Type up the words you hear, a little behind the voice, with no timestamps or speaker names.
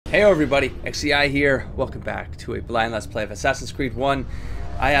Hey everybody, XCI here. Welcome back to a blind let's play of Assassin's Creed 1.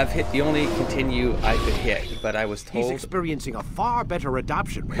 I have hit the only continue I could hit, but I was told... He's experiencing a far better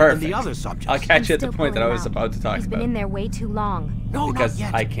adoption rate Perfect. than the other subjects. I'll catch you at the point that I was about to talk He's about. been in there way too long. No, because not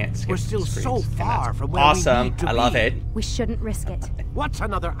yet. I can't skip We're still screens, so and far that's from where awesome. we need to I love be. it. We shouldn't risk it. What's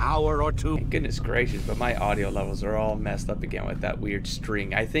another hour or two? Goodness gracious, but my audio levels are all messed up again with that weird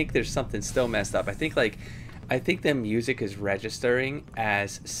string. I think there's something still messed up. I think the music is registering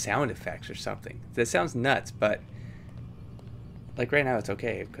as sound effects or something. That sounds nuts, but like right now it's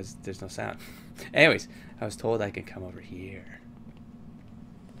okay because there's no sound. Anyways, I was told I can come over here.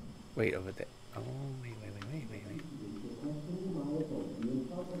 Wait, over there. Oh, wait.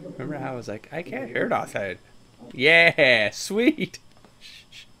 Remember how I was like, I can't hear it outside. Yeah, sweet.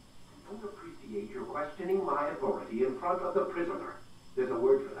 I don't appreciate your questioning my authority in front of the prisoner. There's a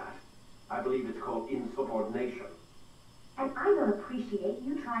word for that. I believe it's called insubordination. And I don't appreciate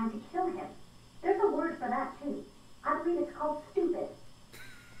you trying to kill him. There's a word for that, too. I believe it's called stupid.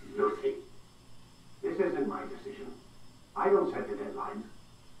 Lucy, this isn't my decision. I don't set the deadlines.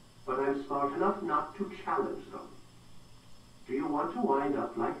 But I'm smart enough not to challenge them. Do you want to wind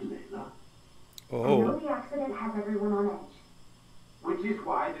up like Layla? I know Oh, the accident has everyone on edge. Which is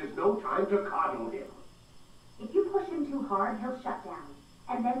why there's no time to coddle him. If you push him too hard, he'll shut down.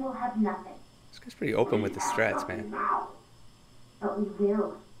 And then we'll have nothing. this guy's pretty open with the We have strats, nothing man. Now. But we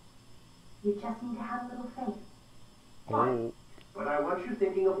will. You just need to have a little faith. Oh, But I want you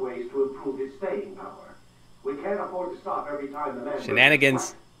thinking of ways to improve his staying power. We can't afford to stop every time the man... breaks Shenanigans. his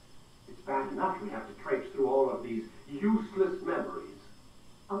sweat. It's bad enough we have to traipse through all of these useless memories.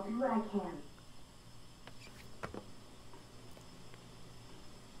 I'll do what I can.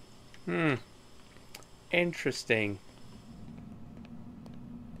 Interesting.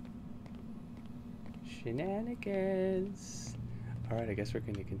 Shenanigans. Alright, I guess we're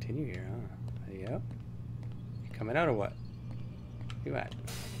going to continue here, huh? Yep. You coming out or what? You at?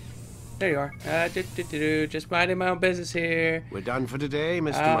 There you are. Just minding my own business here. We're done for today,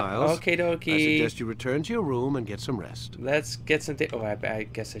 Mr. Miles. Okie dokie. I suggest you return to your room and get some rest. Let's get something. Oh, I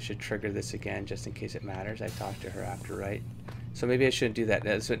guess I should trigger this again just in case it matters. I talked to her after, right? So maybe I shouldn't do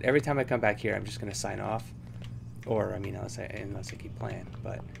that. So every time I come back here, I'm just going to sign off. Or, I mean, unless I keep playing.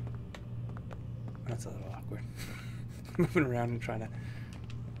 But that's a little awkward. Moving around and trying to...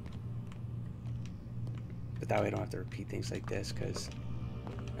 But that way I don't have to repeat things like this, because...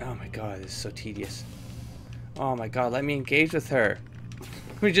 Oh my god, this is so tedious. Oh my god, let me engage with her.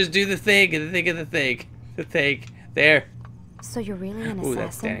 Let me just do the thing, and the thing, and the thing. The thing. There. So you're really an Ooh,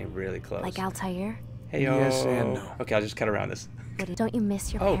 that's assassin? standing really close. Like Altair? Hey, yo. Yes and no. Okay, I'll just cut around this. Don't you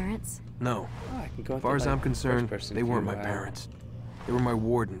miss your Oh. parents? No. Oh, I can go As far as I'm concerned, first-person they weren't view, my parents. They were my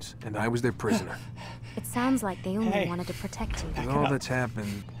wardens, and I was their prisoner. It sounds like they only Hey. wanted to protect you. With all that's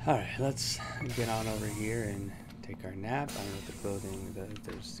happened, Alright, let's get on over here and take our nap. I don't know what the clothing...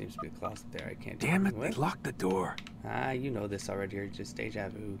 There seems to be a closet there I can't do damn it, anything they with. locked the door. Ah, you know this already. You're just deja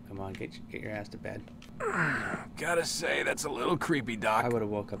vu. Come on, get your ass to bed. Gotta say, that's a little creepy, Doc. I would have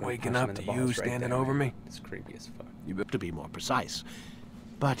woke up and Waking punched him up in the to balls you right standing there, over man. me. It's creepy as fuck. You have to be more precise.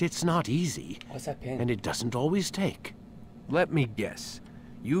 But it's not easy, What's that pin? and it doesn't always take. Let me guess.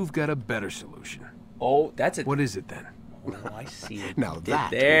 You've got a better solution. Oh, that's a... What is it then? Oh, I see it. Now Did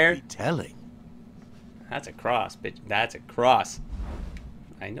that there. would be telling. That's a cross, bitch. That's a cross.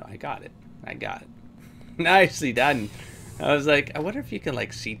 I know. I got it. I got it. Nicely done. I was like, I wonder if you can,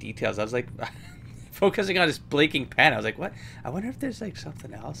 like, see details. I was like, focusing on this blinking pen. I was like, what? I wonder if there's, like,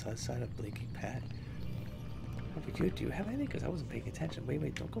 something else outside of blinking pen. Do you have anything? Because I wasn't paying attention.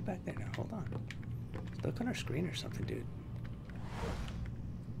 Wait. Don't go back there now. Hold on. Look on our screen or something, dude.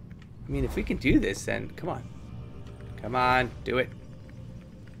 I mean, if we can do this, then come on. Come on. Do it.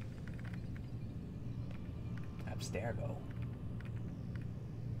 Abstergo.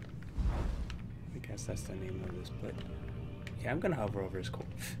 I guess that's the name of this, but yeah, I'm gonna hover over his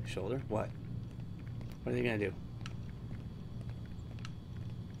shoulder. What? What are they gonna do?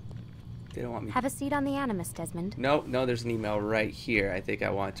 They don't want me. Have a seat on the Animus, Desmond. No, there's an email right here. I think I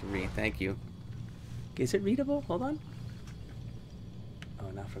want to read. Thank you. Is it readable? Hold on. Oh,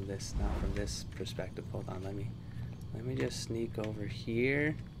 not from this perspective. Hold on. Let me just sneak over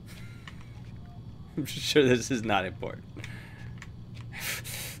here. I'm sure this is not important.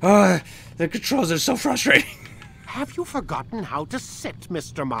 The controls are so frustrating. Have you forgotten how to sit,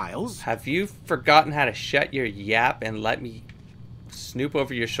 Mr. Miles? Have you forgotten how to shut your yap and let me snoop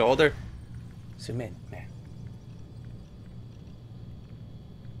over your shoulder? Zoom in, man.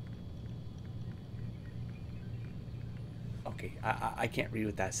 Okay, I can't read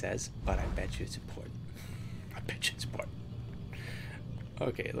what that says, but I bet you it's important. I bet you it's important.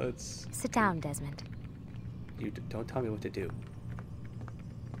 Okay, let's... Sit down, Desmond. You don't tell me what to do.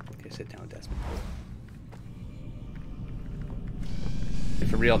 Okay, sit down, Desmond.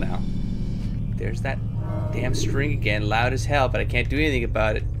 For real now. There's that damn string again, loud as hell, but I can't do anything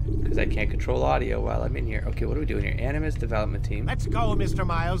about it because I can't control audio while I'm in here. Okay, what are we doing here? Animus development team. Let's go, Mr.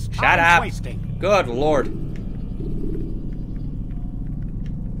 Miles. Shut Time's up. wasting. Good lord.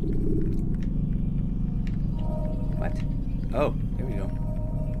 What? Oh, here we go.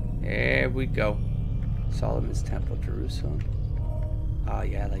 There we go. Solomon's Temple, Jerusalem. Oh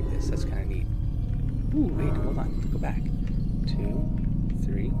yeah, I like this. That's kind of neat. Ooh, wait, hold on. Let's go back. 2,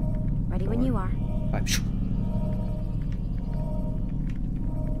 3. Ready when you are. 5.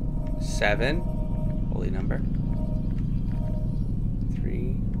 7. Holy number.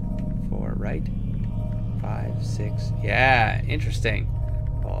 3, 4. Right. 5, 6. Yeah, interesting.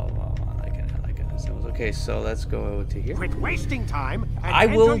 Oh, I like it. I like it. That sounds okay. So let's go to here. Quit wasting time and I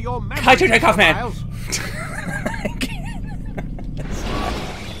enter will your memory, cut your neck Mr. off, man. Miles. I can't.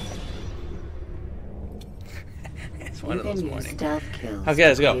 It's one You of those can use mornings. stealth kills Okay,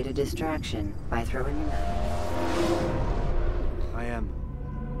 let's to go. create a distraction by throwing your knife. I am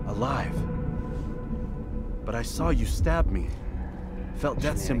alive. But I saw you stab me. Felt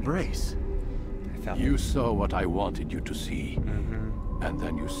death's embrace. I felt You saw what I wanted you to see. And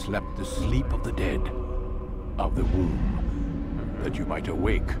then you slept the sleep of the dead, of the womb, that you might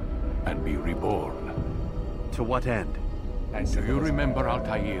awake and be reborn. To what end? Do you remember,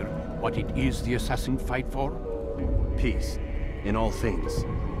 Altair, what it is the assassin fight for? Peace. In all things.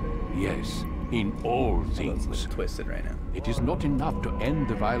 Yes, in all It's things. twisted right now. It is not enough to end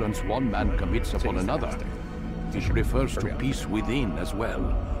the violence one man commits upon another. It refers to peace within as well.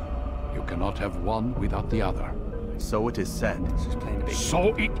 You cannot have one without the other. So it is said. She's playing the big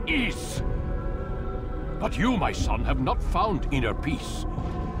So it is! But you, my son, have not found inner peace.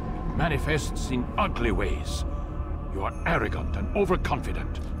 It manifests in ugly ways. You are arrogant and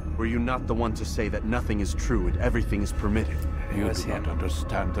overconfident. Were you not the one to say that nothing is true and everything is permitted? You was do him. not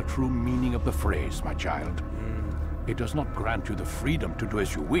understand the true meaning of the phrase, my child. It does not grant you the freedom to do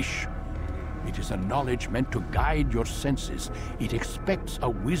as you wish. It is a knowledge meant to guide your senses. It expects a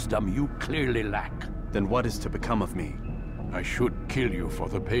wisdom you clearly lack. Then what is to become of me? I should kill you for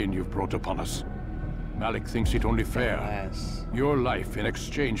the pain you've brought upon us. Malik thinks it only fair. Alas. Your life in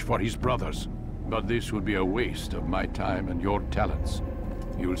exchange for his brother's. But this would be a waste of my time and your talents.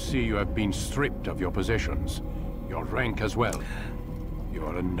 You'll see you have been stripped of your possessions. Your rank as well. You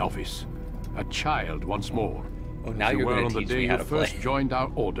are a novice. A child once more. Oh, now As you you're were going on to the teach day me how you to first play. joined our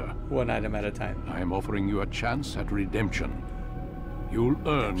order. One item at a time. I am offering you a chance at redemption. You'll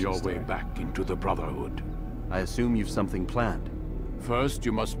earn your way back into the Brotherhood. I assume you've something planned. First,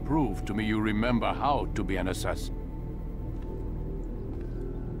 you must prove to me you remember how to be an assassin.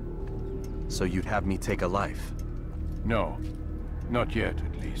 So you'd have me take a life? No, not yet,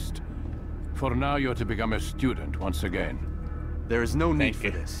 at least. For now, you're to become a student once again. There is no need Thank for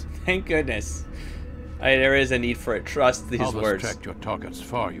you. this. Thank goodness. There is a need for it. Trust these Others words. tracked your targets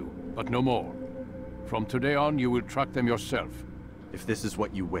for you, but no more. From today on, you will track them yourself. If this is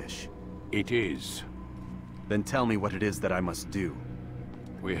what you wish, It is. then tell me what it is that I must do.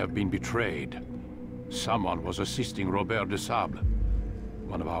 We have been betrayed. Someone was assisting Robert de Sable,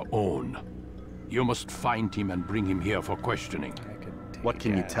 one of our own. You must find him and bring him here for questioning. I could take What a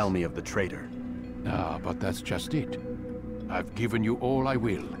can you guess. tell me of the traitor? Ah, but that's just it. I've given you all I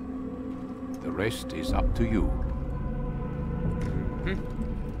will. The rest is up to you.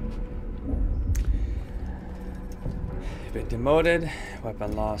 Been demoted.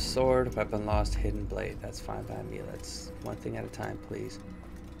 Weapon lost sword. Weapon lost hidden blade. That's fine by me. Let's one thing at a time, please.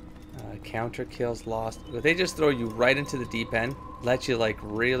 Counter kills lost. Would they just throw you right into the deep end? Let you like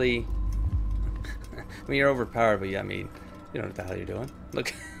really... I mean, you're overpowered, but yeah, I mean, you know what the hell you're doing.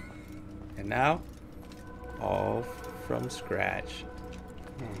 Look. And now, all from scratch.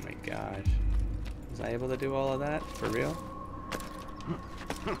 Oh my gosh. Was I able to do all of that? For real?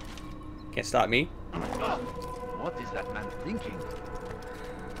 Can't stop me. What is that man thinking?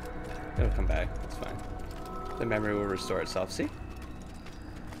 It'll come back. It's fine. The memory will restore itself. See?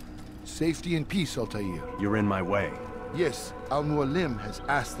 Safety and peace, Altair. You're in my way. Yes, Al-Mualim has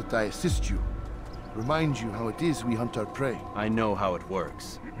asked that I assist you. Remind you how it is we hunt our prey. I know how it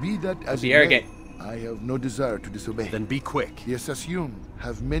works. Be that as Be it arrogant. may, I have no desire to disobey. Then be quick. The Assassin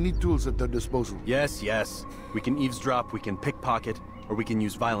have many tools at their disposal. Yes, yes. We can eavesdrop, we can pickpocket, or we can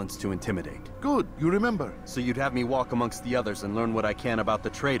use violence to intimidate. Good, you remember. So you'd have me walk amongst the others and learn what I can about the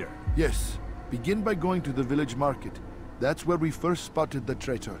traitor. Yes, begin by going to the village market. That's where we first spotted the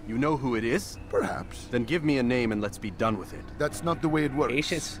traitor. You know who it is? Perhaps. Then give me a name and let's be done with it. That's not the way it works.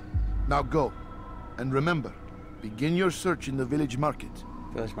 Patience. Now go. And remember, begin your search in the village market.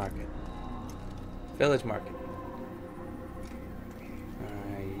 Village market. Village market.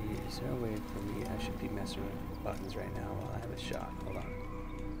 Is there a way for me? I should be messing with buttons right now while I have a shot. Hold on.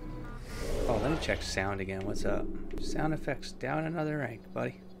 Oh, let me check sound again. What's up? Sound effects down another rank,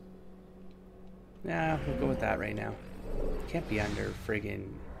 buddy. Nah, we'll go with that right now. Can't be under friggin'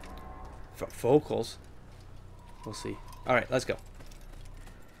 vocals. We'll see. Alright, let's go.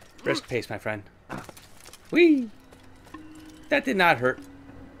 Brisk pace, my friend. Whee! That did not hurt.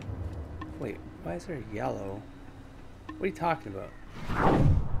 Wait, why is there yellow? What are you talking about?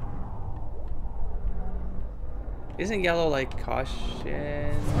 Isn't yellow like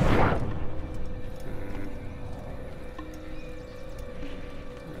caution?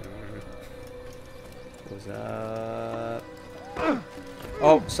 What's up?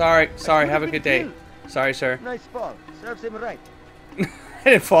 Oh, sorry. Sorry. Have a good day. Sorry, sir. Nice fall. Serves him right. I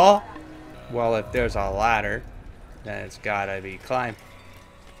didn't fall. Well, if there's a ladder, then it's gotta be climb.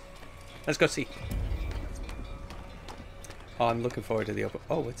 Let's go see. Oh, I'm looking forward to the open.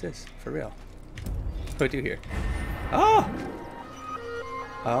 Oh, what's this? For real? What do you do here? Oh!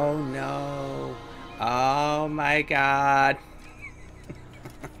 Oh no. Oh my god.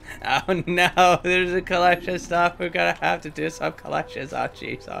 Oh no, there's a collection of stuff. We're gonna have to do some collections. Oh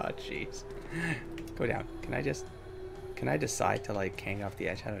jeez, oh jeez. Go down. Can I decide to like hang off the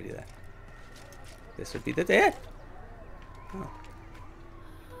edge? How do I do that? This would be the day.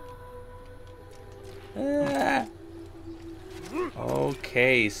 Oh.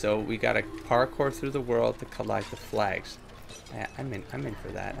 Okay, so we gotta parkour through the world to collect the flags. Yeah, I'm in for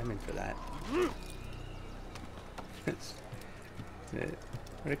that. I'm in for that.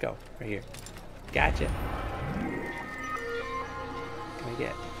 Where'd it go? Right here. Gotcha. What can I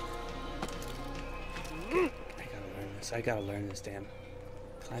get? I gotta learn this. I gotta learn this damn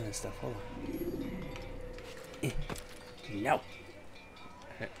climbing stuff. Hold on. No.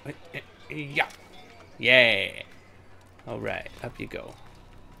 Yeah. Yeah. Alright, up you go.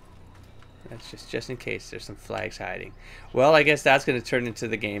 That's just in case there's some flags hiding. Well, I guess that's gonna turn into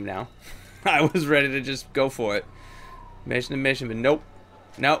the game now. I was ready to just go for it. Mission to mission, but nope.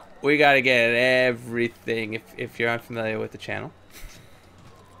 Nope, we gotta get everything if you're unfamiliar with the channel.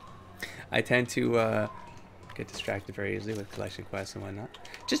 I tend to get distracted very easily with collection quests and whatnot.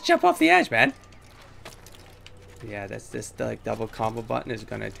 Just jump off the edge, man. Yeah, that's this like double combo button is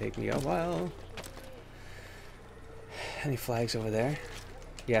gonna take me a while. Any flags over there?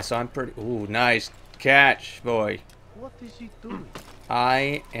 Yeah, so I'm pretty. Ooh, nice catch, boy. What is he doing?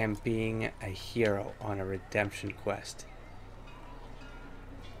 I am being a hero on a redemption quest.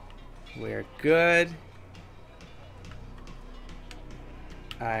 We're good.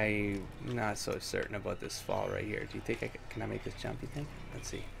 I'm not so certain about this fall right here. Do you think can I make this jump, you think? Let's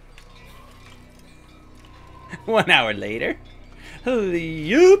see. 1 hour later.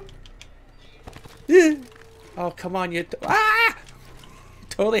 Yup. Oh, come on, you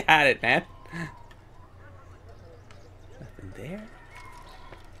totally had it, man. Nothing there.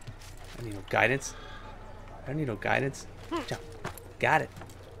 I need no guidance. I don't need no guidance. Jump. Got it.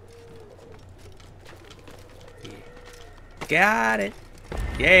 Yeah. Got it.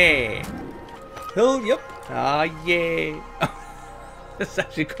 Yeah. Oh, yep. Oh, yeah. That's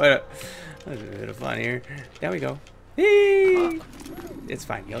actually quite a bit of fun here. There we go. Whee! It's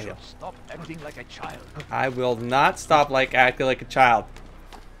fine. Yo. Stop acting like a child. I will not stop acting like a child.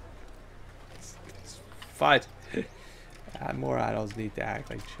 It's fine. More adults need to act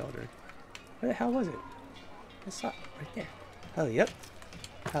like children. Where the hell was it? I saw it right there. Hurry up.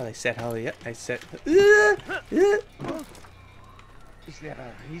 I said hurry up. I said. Is there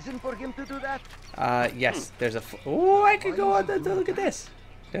a reason for him to do that? Yes. There's a. Oh, I could go on. Look at this.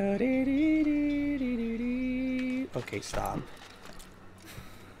 Okay, stop.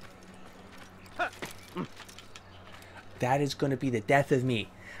 That is going to be the death of me.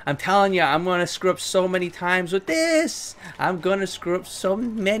 I'm telling you, I'm going to screw up so many times with this. I'm going to screw up so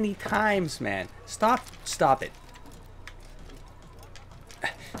many times, man. Stop it.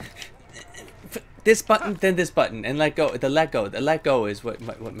 This button, then this button, and let go. The let go is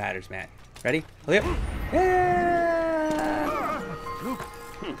what matters, man. Ready? Hurry up. Yeah.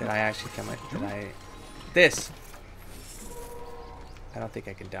 Did I actually come? This. I don't think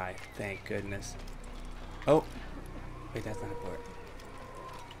I can die. Thank goodness. Oh. Wait, that's not important.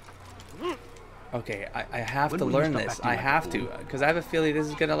 Okay, I have to learn this. I have to, because I have a feeling this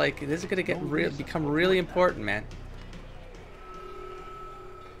is gonna become really important, man.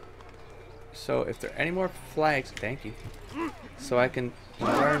 So if there are any more flags, thank you. So I can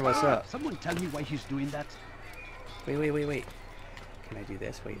learn what's up. Someone tell me why he's doing that. Wait. Can I do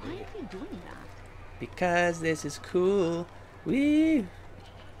this? Wait. Why is he doing that? Because this is cool. Wee.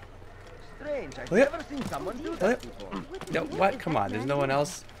 Strange, I've Oh, yeah. never seen someone do Oh, that yeah. before. No, what? Come on. There's no one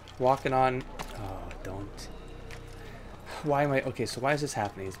else walking on. Oh, don't. Why am I? Okay, so why is this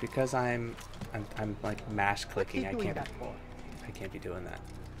happening? It's because I'm like mash clicking. I can't be doing that.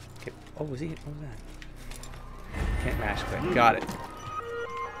 Okay. Oh, was he? What was that? Can't mash click. Got it.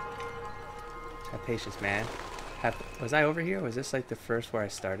 Have patience, man. Was I over here? Was this like the first where I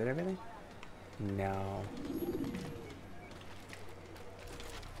started everything? No.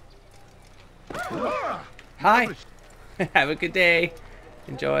 Hi. Have a good day.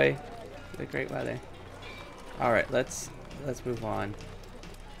 Enjoy the great weather. All right, let's move on.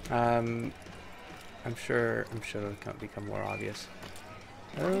 I'm sure it'll become more obvious.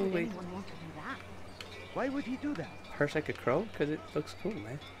 Oh wait. Why would he do that? Perch like a crow? Because it looks cool,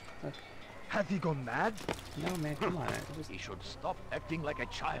 man. Look. Has he gone mad? No, man, come on. He should stop acting like a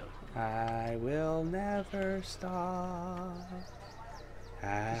child. I will never stop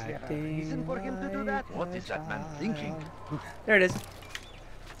acting reason for him to do that? like What a is that man child. thinking? There it is.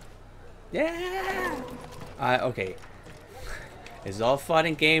 Yeah. Okay. It's all fun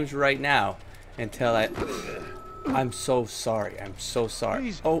and games right now until I'm so sorry. I'm so sorry.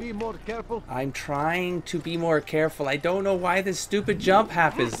 Please oh, be more careful. I'm trying to be more careful. I don't know why this stupid jump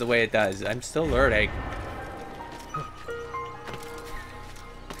happens the way it does. I'm still learning.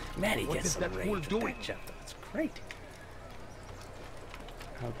 Man, he gets some range with that jump. That's great.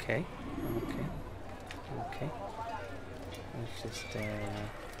 Okay. Let's just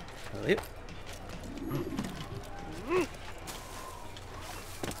yep.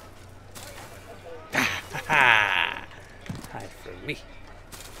 Hide from me.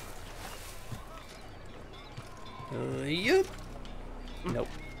 Yep. Nope.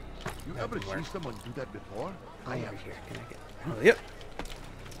 You ever seen someone do that before? I am here. Can I get? Yep.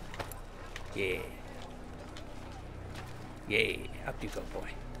 Yeah. Yeah. Up you go, boy.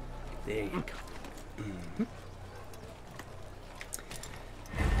 There you go.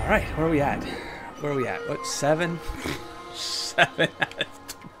 All right. Where are we at? What? 7? 7 out of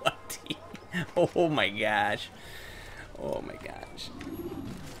 20. Oh my gosh.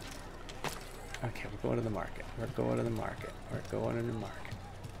 Okay, we're going to the market. Why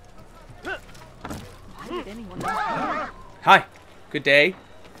would anyone do that? Hi. Good day.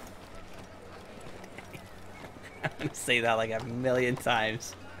 I'm gonna say that like a million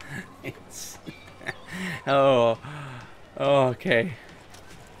times. It's okay.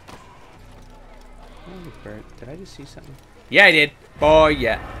 Holy bird. Did I just see something? Yeah, I did. Oh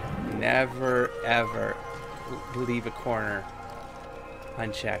yeah. Never ever leave a corner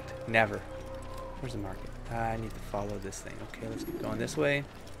unchecked. Never. Where's the market? I need to follow this thing. Okay, let's keep going this way.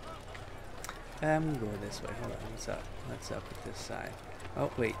 I'm gonna go this way. Hold on. What's up with this side? Oh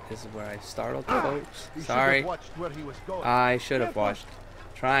wait, this is where I startled folks. Sorry. I should have watched.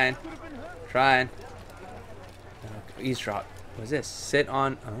 Trying. Okay, eavesdrop. What's this? Sit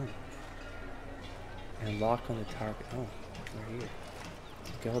on. And lock on the target. Oh, we're here.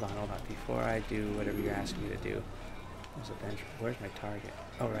 Okay, hold on. Before I do whatever you're asking me to do, there's a bench. Where's my target?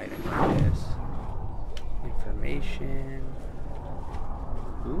 Oh right, I got this. Information.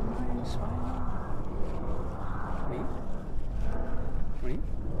 Ooh, this one. Wait.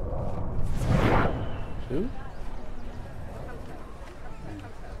 Who?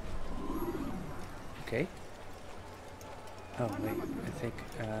 Okay. Oh wait, I think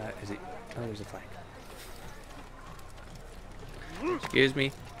is it? Oh, there's a flag. Excuse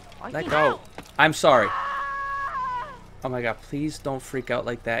me. Let go. I'm sorry. Oh my god, please don't freak out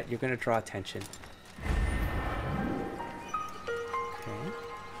like that. You're gonna draw attention. Okay.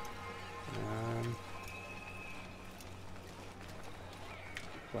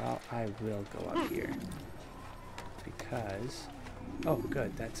 Well, I will go up here. Because... Oh,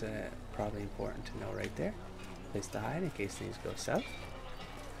 good. That's probably important to know right there. Place to hide in case things go south.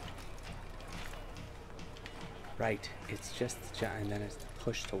 Right. It's just... And then it's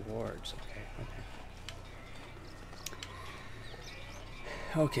push towards.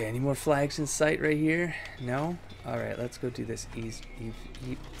 Okay, any more flags in sight right here? No? Alright, let's go do this.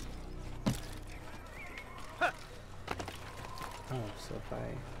 Oh, so if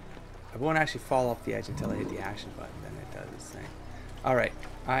I won't actually fall off the edge until I hit the action button, then it does this thing. Alright,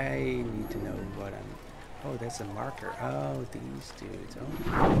 I need to know what I'm... Oh, there's a marker. Oh, these dudes. Oh.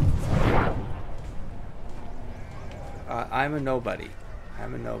 I'm a nobody.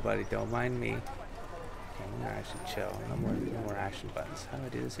 Don't mind me. Okay, I'm gonna actually chill. No more action buttons. How do I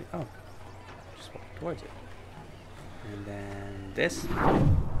do this? Oh. towards it. And then this.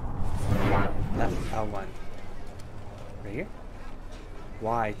 Left L1. Right here?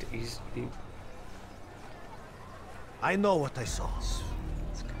 Why? I know what I saw.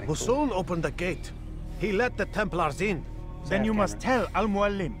 Cool. Masoon opened the gate. He let the Templars in. Then you must tell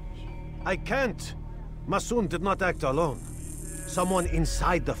Al-Mualim. I can't. Masoon did not act alone. Someone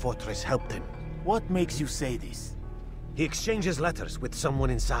inside the fortress helped him. What makes you say this? He exchanges letters with someone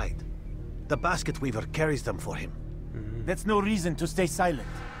inside. The basket weaver carries them for him. That's no reason to stay silent.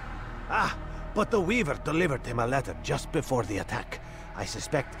 Ah, but the weaver delivered him a letter just before the attack. I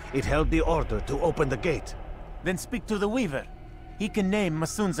suspect it held the order to open the gate. Then speak to the weaver. He can name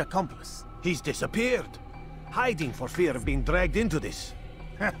Masoon's accomplice. He's disappeared. Hiding for fear of being dragged into this.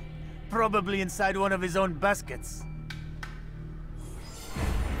 Probably inside one of his own baskets.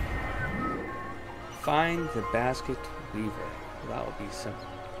 Find the basket weaver. That will be some...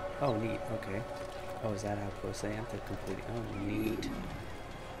 Oh, neat. Okay. Oh, is that how close I am to completing? Oh, neat.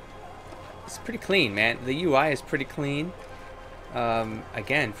 It's pretty clean, man. The UI is pretty clean.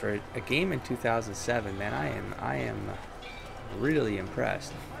 Again, for a game in 2007, man, I am really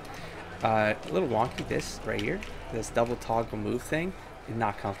impressed. A little wonky, this right here, this double toggle move thing, is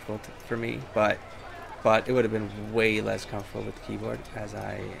not comfortable for me, but it would have been way less comfortable with the keyboard as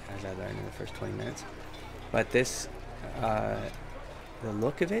I learned in the first 20 minutes. But this, the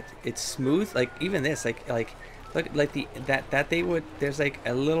look of it, it's smooth. Like even this, look like there's like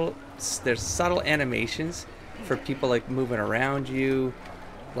a little, there's subtle animations for people like moving around you,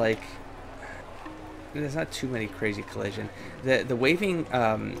 like there's not too many crazy collision. The waving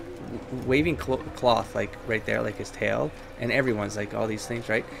cloth like right there, like his tail, and everyone's like all these things,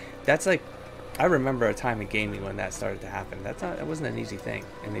 right? That's like, I remember a time in gaming when that started to happen. That wasn't an easy thing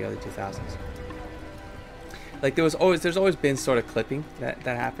in the early 2000s. Like there's always been sort of clipping that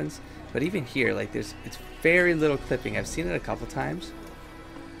happens, but even here, like it's very little clipping. I've seen it a couple times,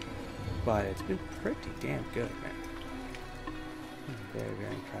 but it's been pretty damn good, man. I'm very,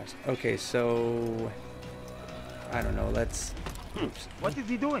 very impressed. Okay, so I don't know. Let's. Oops. What is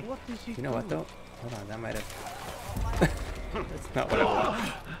he doing? You know what though? Hold on, that might have. That's not what I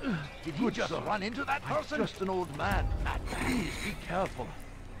want. Did you just run into that person? I'm just an old man. Matt, please be careful.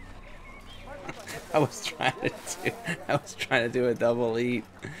 I was trying to do a double leap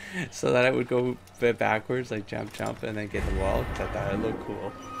so that I would go a bit backwards, like jump, and then get the wall, because I thought it looked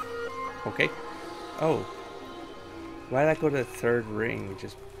cool. Okay. Oh. Why did I go to the third ring?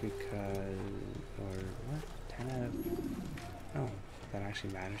 Just because... Or what? 10 out of... Oh, that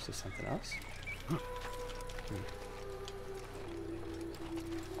actually matters to something else? Oh,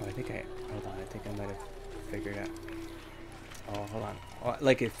 I think hold on, I think I might have figured out... Oh, hold on. Oh,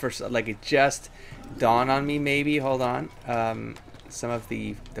 like it just dawned on me, maybe. Hold on. Some of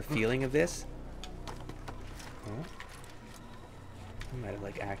the feeling of this. Oh. I might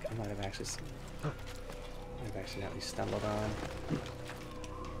have accidentally stumbled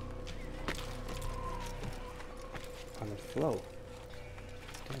on the flow.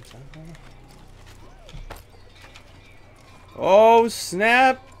 Damn, son. Oh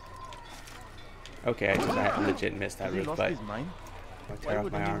snap! Okay, I legit missed that roof, but I'll tear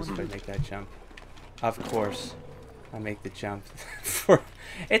off my arms if I make that jump. Of course, I make the jump.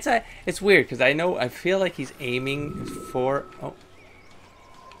 It's weird because I feel like he's aiming for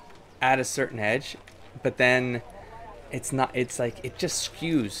at a certain edge, but then it's not. It's like it just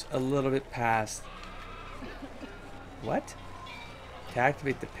skews a little bit past. What? To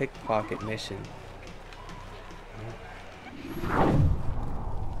activate the pickpocket mission.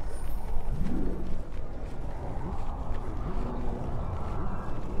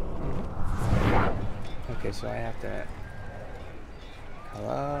 Okay, so I have to...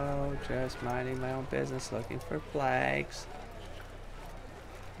 Hello, just minding my own business, looking for flags.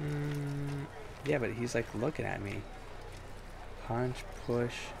 Yeah, but he's like looking at me. Punch,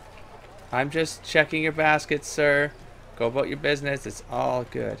 push. I'm just checking your basket, sir. Go about your business, it's all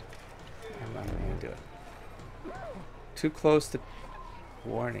good. I'm not gonna do it. Too close to...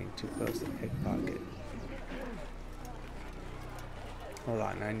 Warning, too close to pickpocket. Hold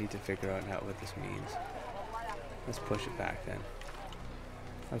on, I need to figure out what this means. Let's push it back then.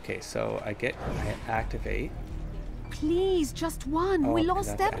 Okay, so I activate. Please, just one. Oh, we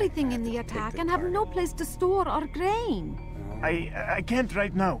lost everything in the attack and have no place to store our grain. I can't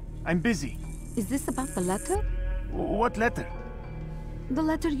right now. I'm busy. Is this about the letter? What letter? The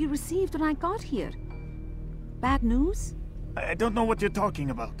letter you received when I got here. Bad news? I don't know what you're talking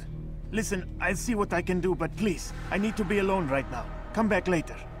about. Listen, I'll see what I can do, but please, I need to be alone right now. Come back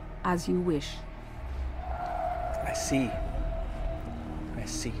later. As you wish. I see.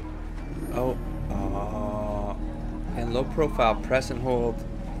 Oh, And low profile, press and hold.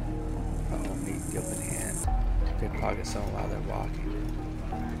 Uh-oh, meet the open hand. Pickpocket someone while they're walking.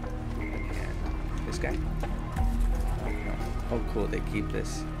 Open hand. This guy? Oh, no. Oh, cool, they keep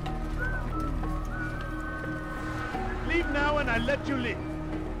this. Leave now and I'll let you live.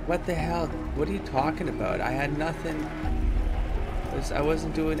 What the hell? What are you talking about? I had nothing. I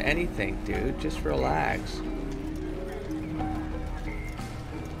wasn't doing anything, dude. Just relax.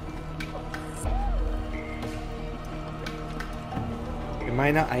 Am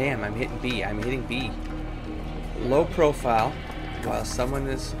I not? I am. I'm hitting B. I'm hitting B. Low profile while someone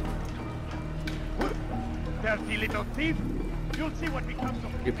is... Dirty little thief. You'll see what becomes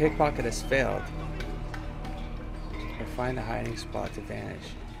of Your pickpocket has failed. Or find a hiding spot to vanish.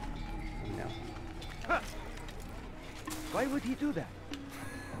 No. Why would he do that?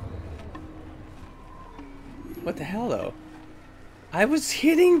 What the hell, though? I was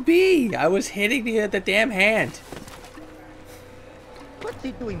hitting B. I was hitting the damn hand. What's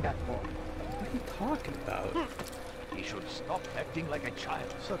he doing that for? What are you talking about? He should stop acting like a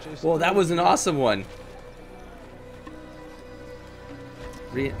child. Well, that was an awesome one.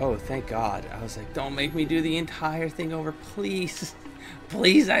 Oh, thank God. I was like, don't make me do the entire thing over, please.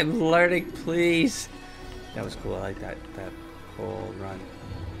 Please, I'm learning, please. That was cool. I like that whole run.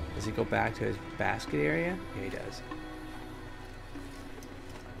 Does he go back to his basket area? Yeah, he does.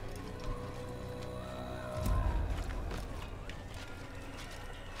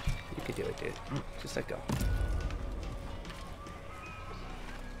 You can do it, dude. Just let go.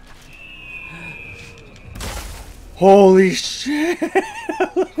 Holy shit!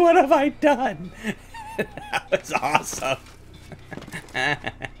 What have I done? That was awesome.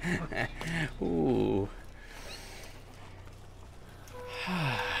 Ooh.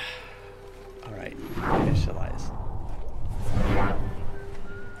 Alright, initialize.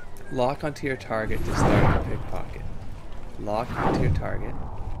 Lock onto your target to start the pickpocket. Lock onto your target.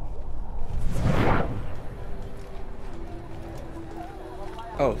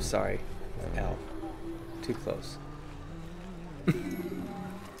 Oh, sorry. L. Too close.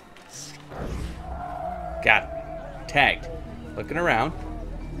 Got it. Tagged. Looking around.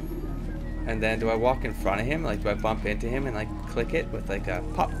 And then do I walk in front of him? Like, do I bump into him and like click it with like a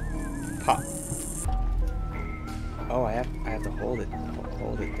pop? Pop. Oh, I have to hold it down.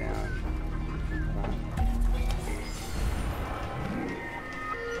 Hold on.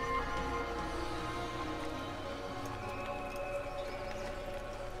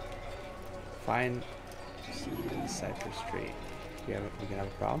 Find Cypress Street. We can have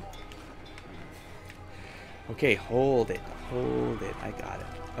a problem. Okay, hold it. Hold it. I got it.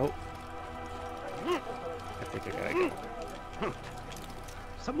 Oh. I think I gotta go.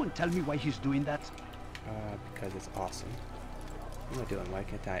 Someone tell me why he's doing that. Because it's awesome. What am I doing? Why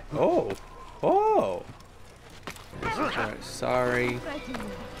can't I? Oh! Oh! Sorry.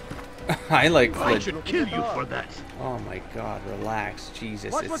 I like. I should kill you for that. Oh my God! Relax,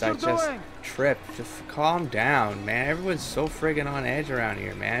 Jesus! It's like just trip. Just calm down, man. Everyone's so friggin' on edge around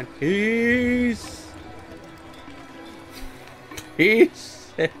here, man. Peace.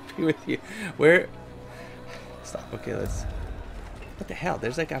 Peace. Be with you. Where? Stop. Okay, let's. What the hell?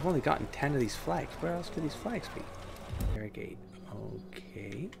 There's like I've only gotten 10 of these flags. Where else could these flags be? Interrogate.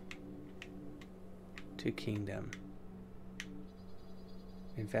 Okay. To Kingdom.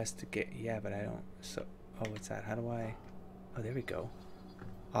 Investigate. Yeah, but I don't. So, oh, what's that? How do I? Oh, there we go.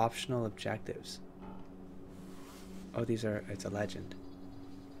 Optional objectives. Oh, these are. It's a legend.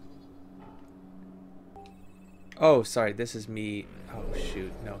 Oh, sorry. This is me. Oh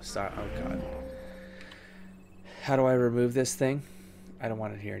shoot. No, sorry. Oh God. How do I remove this thing? I don't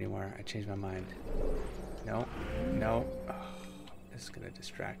want it here anymore. I changed my mind. No. No. Oh, this is gonna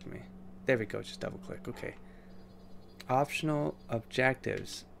distract me. There we go. Just double click. Okay. Optional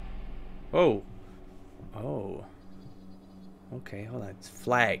objectives. Oh. Oh. Okay, hold on. It's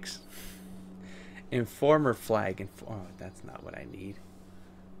flags. Informer flag. Oh, that's not what I need.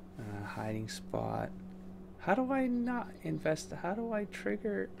 Hiding spot. How do I not invest? How do I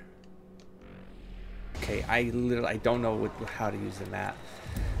trigger? Okay, I don't know how to use the map.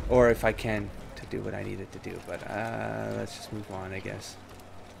 Or if I can to do what I needed to do. But let's just move on, I guess.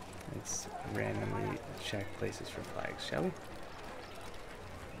 Let's randomly check places for flags, shall we?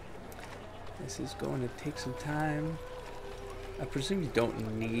 This is going to take some time. I presume you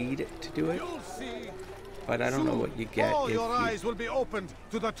don't need to do it, but I don't know what you get all if your eyes will be opened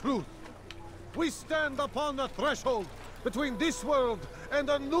to the truth. We stand upon the threshold between this world and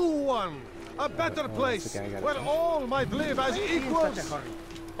a new one, a better place where all might live as equals.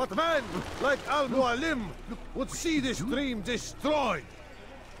 But men like Al-Mualim would see this dream destroyed.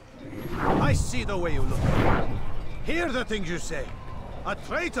 I see the way you look. Hear the things you say. A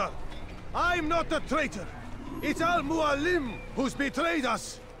traitor? I'm not a traitor. It's Al-Mualim who's betrayed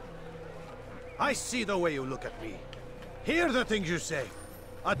us. I see the way you look at me. Hear the things you say.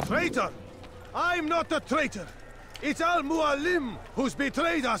 A traitor? I'm not a traitor. It's Al-Mualim who's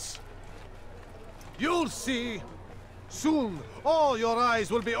betrayed us. You'll see. Soon, all your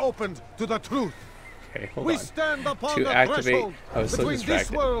eyes will be opened to the truth. Okay, hold we on. stand upon To the activate, threshold I was so between this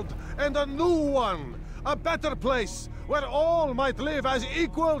distracted. world and a new one. A better place where all might live as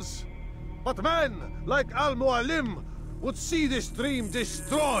equals. But men like Al-Mualim would see this dream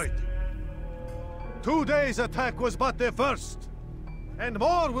destroyed. Today's attack was but the first. And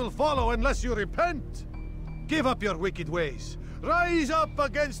more will follow unless you repent. Give up your wicked ways. Rise up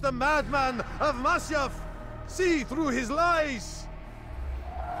against the madman of Masyaf. See through his lies.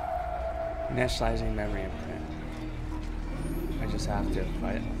 Initializing memory imprint. I just have to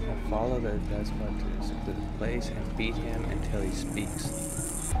fight. I'll follow the despot to a secluded place and beat him until he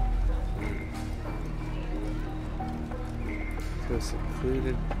speaks. To a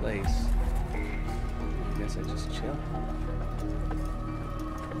secluded place. I guess I just chill.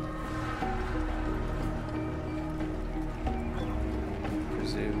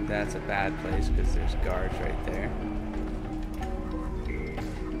 Presume that's a bad place because there's guards right there.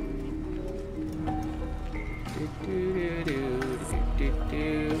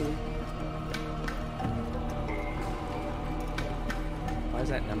 Why is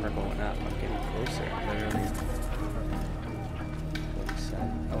that number going up? I'm getting closer, literally.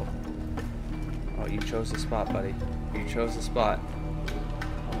 Oh, you chose the spot, buddy. You chose the spot.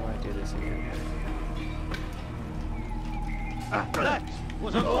 How do I do this again? That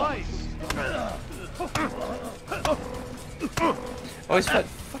was a lie. Oh, he's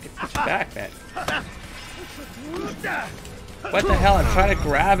fucking push back, man. What the hell? I'm trying to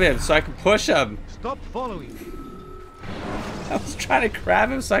grab him so I can push him. Stop following. I was trying to grab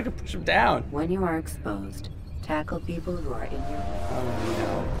him so I could push him down. When you are exposed, tackle people who are in your way. Oh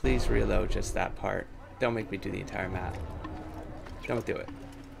no, please reload just that part. Don't make me do the entire map. Don't do it.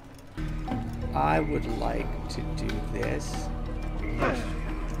 I would like to do this.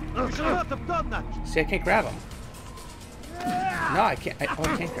 You should not have done that. See, I can't grab him. No, I can't. I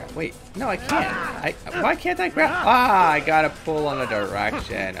can't grab. Wait, no, I can't. Why can't I grab? Ah, I gotta pull on a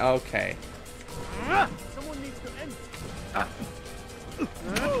direction. Okay. Someone needs to end.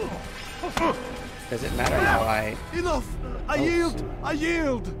 Does it matter how I... Enough! I yield! I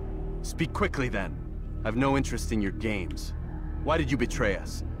yield! Speak quickly then. I've no interest in your games. Why did you betray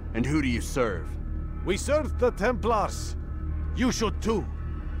us? And who do you serve? We serve the Templars. You should too.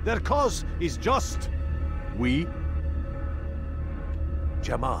 Their cause is just. We?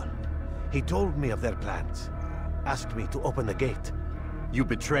 Jamal. He told me of their plans. Asked me to open the gate. You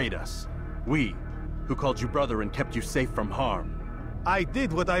betrayed us. We, who called you brother and kept you safe from harm. I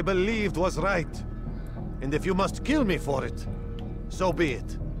did what I believed was right. And if you must kill me for it, so be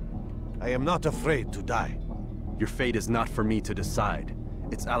it. I am not afraid to die. Your fate is not for me to decide.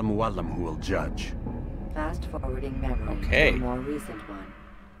 It's Al-Mualim who will judge. Fast-forwarding memory Okay. to a more recent one.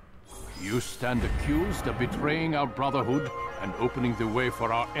 You stand accused of betraying our brotherhood and opening the way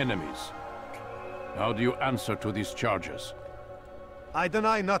for our enemies. How do you answer to these charges? I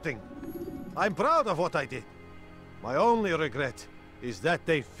deny nothing. I'm proud of what I did. My only regret is that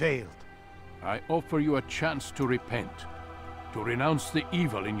they failed. I offer you a chance to repent, to renounce the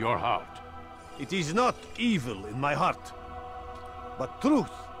evil in your heart. It is not evil in my heart, but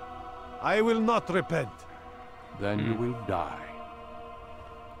truth. I will not repent. Then you will die.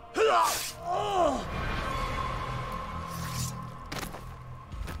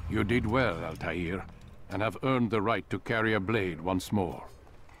 You did well, Altair, and have earned the right to carry a blade once more.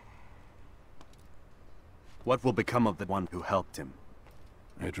 What will become of the one who helped him?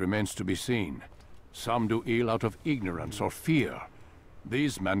 It remains to be seen. Some do ill out of ignorance or fear.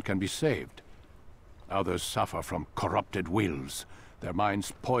 These men can be saved. Others suffer from corrupted wills, their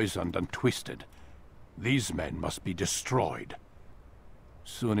minds poisoned and twisted. These men must be destroyed.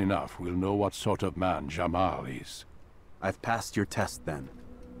 Soon enough, we'll know what sort of man Jamal is. I've passed your test then.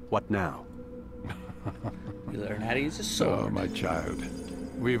 What now? You learn how to use a sword. Oh, my child.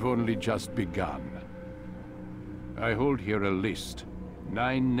 We've only just begun. I hold here a list.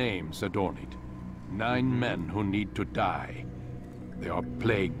 9 names adorn it. 9 men who need to die. They are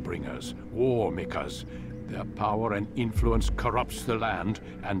plague bringers, war makers. Their power and influence corrupts the land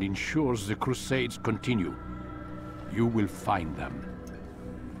and ensures the Crusades continue. You will find them.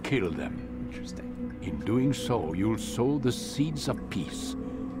 Kill them. Interesting. In doing so, you'll sow the seeds of peace,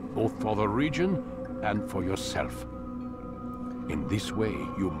 both for the region and for yourself. In this way,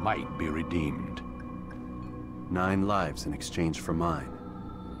 you might be redeemed. 9 lives in exchange for mine.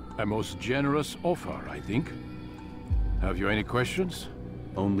 A most generous offer, I think. Have you any questions?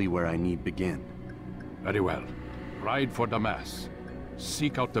 Only where I need begin. Very well. Ride for Damas.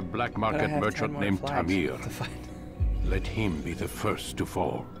 Seek out the black market merchant named Tamir. Let him be the first to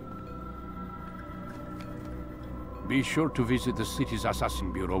fall. Be sure to visit the city's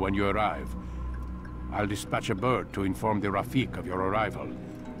assassin bureau when you arrive. I'll dispatch a bird to inform the Rafik of your arrival.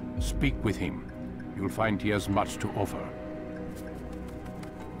 Speak with him. You'll find he has much to offer.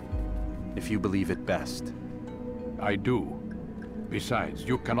 If you believe it best. I do. Besides,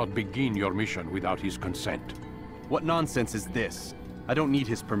 you cannot begin your mission without his consent. What nonsense is this? I don't need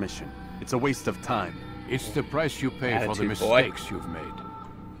his permission. It's a waste of time. It's the price you pay for the mistakes you've made.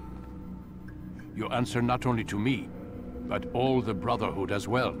 You answer not only to me, but all the Brotherhood as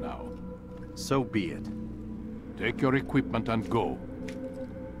well now. So be it. Take your equipment and go.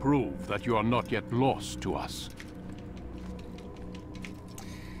 Prove that you are not yet lost to us.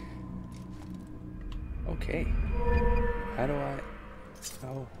 Okay. How do I...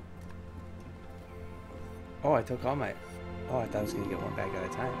 Oh. Oh, I took all my... Oh, I thought I was going to get one bag at a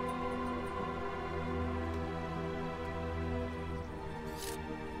time.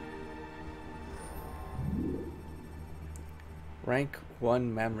 Rank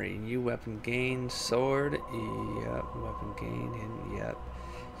 1 memory. New weapon gain. Sword. Yep. Weapon gain. And yep.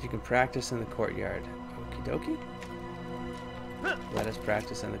 You can practice in the courtyard. Okie dokie. Let us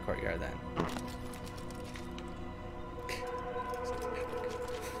practice in the courtyard then.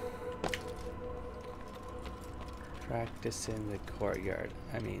 Practice in the courtyard.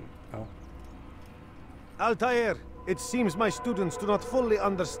 I mean, oh. Altair, it seems my students do not fully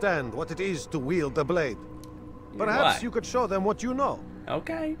understand what it is to wield the blade. Perhaps you could show them what you know.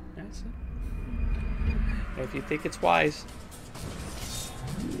 Okay, that's it. If you think it's wise.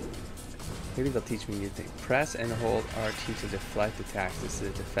 Maybe they'll teach me new things. Press and hold RT to deflect attacks. This is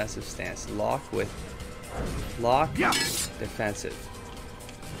a defensive stance. Lock with... Lock, defensive.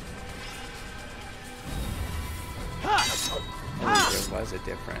 Oh, there was a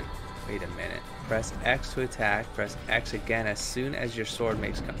different... Wait a minute. Press X to attack. Press X again as soon as your sword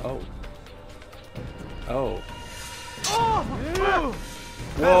makes... Oh. Oh.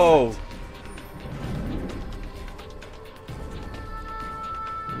 Whoa.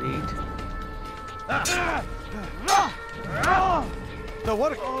 Neat. The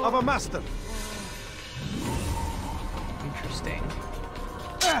work of a master. Interesting.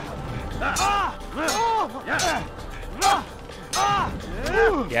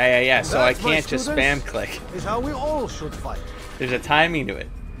 Yeah. So I can't just spam click. Is how we all should fight. There's a timing to it.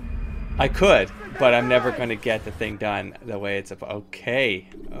 I could, but I'm never going to get the thing done the way it's supposed. Okay.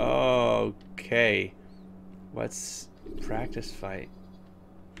 Okay. What's practice fight?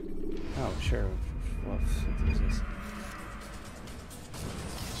 Oh, sure. What is this?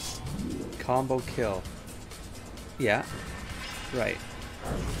 Combo kill. Yeah. Right.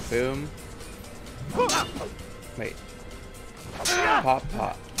 Boom. Wait. Pop,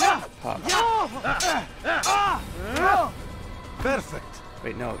 pop. Pop. Perfect.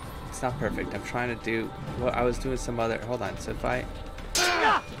 Wait, no. It's not perfect. I'm trying to do... Well, I was doing some other... Hold on. So if I...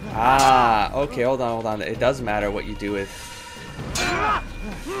 Ah! Okay, hold on. It does matter what you do with...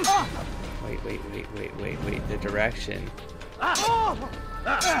 Wait. The direction.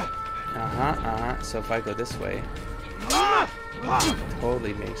 So if I go this way...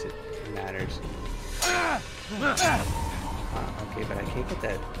 Totally makes it matters. Okay, but I can't get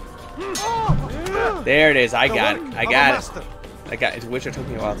that... There it is. I got it. I got it. Witcher took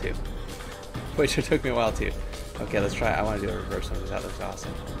me a while too. Okay, let's try it. I want to do a reverse one because that looks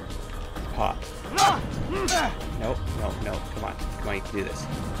awesome. Pop. Nope. Come on, you can do this.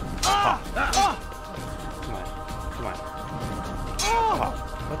 Pop. Come on. Pop.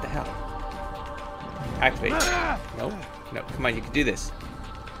 What the hell? Activate. Nope. No, come on, you can do this.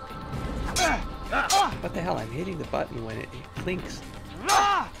 What the hell? I'm hitting the button when it clinks.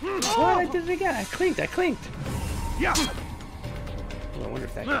 What? I did it again. I clinked. Yeah. I wonder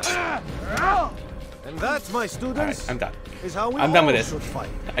if that goes. And that's my students. All right, I'm done. Is how we I'm done with this. Should fight.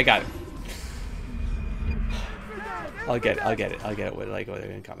 I got it. I'll get it with like what they're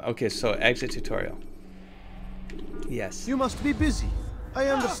gonna comment. Okay, so exit tutorial. Yes. You must be busy. I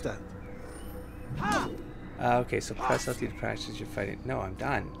understand. Okay, so press LT to practice your fighting. No, I'm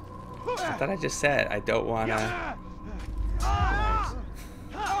done. I thought I just said I don't wanna.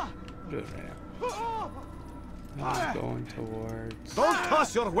 Do it right now. I'm going towards... Don't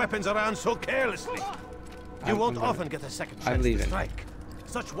toss your weapons around so carelessly. You won't often get a second chance to strike.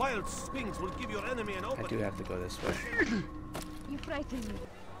 Such wild swings will give your enemy an opening. I do have to go this way. You frighten me.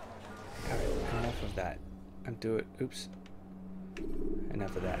 Alright, enough of that. Undo it. Oops.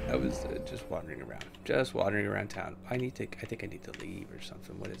 Enough of that. I was just wandering around. Just wandering around town. I think I need to leave or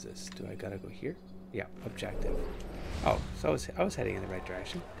something. What is this? Do I gotta go here? Yeah, objective. Oh, so I was heading in the right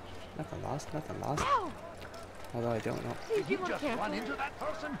direction. Nothing lost, nothing lost. Ow! Although I don't know. Did you just run into that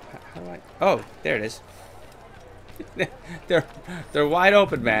person? How do I? Oh, there it is. they're wide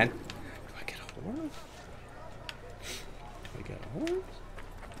open, man. Do I get a horse? Do I get a horse?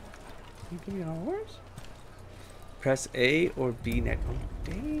 Can you give me a horse? Press A or B next. Oh,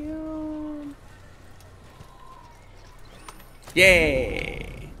 damn.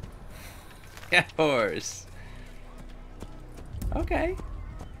 Yay! Yeah, horse. Okay.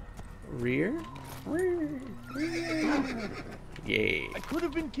 Rear. Yay. I could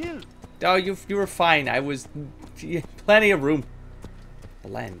have been killed. Oh, you were fine. I was plenty of room.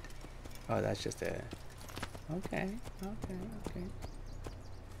 Blend. Oh, that's just a. Okay.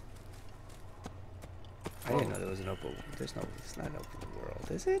 I didn't know there was an open. There's no. It's not an open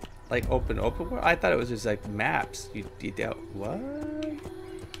world, is it? Like open world? I thought it was just like maps. You dealt what?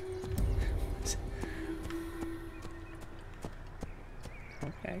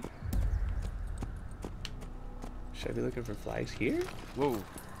 Okay. Should I be looking for flags here? Whoa.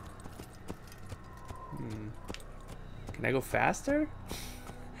 Can I go faster?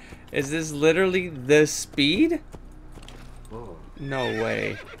 Is this literally the speed? Whoa. No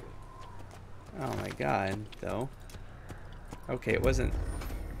way. Oh my god, though. Okay, it wasn't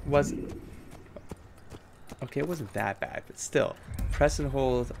okay, it wasn't that bad, but still. Press and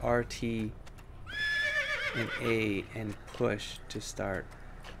hold RT and A and push to start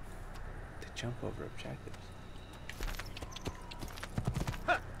to jump over objectives.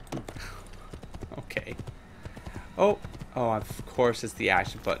 Okay. Oh, of course it's the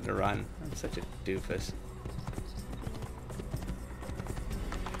action button to run. I'm such a doofus.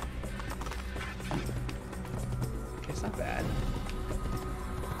 Okay, it's not bad.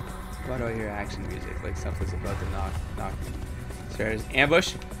 Why do I hear action music? Like something's about to knock me. Is there an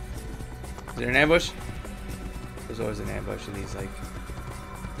ambush? Is there an ambush? There's always an ambush in these like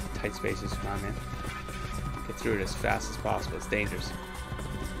tight spaces. Come on, man. Get through it as fast as possible. It's dangerous.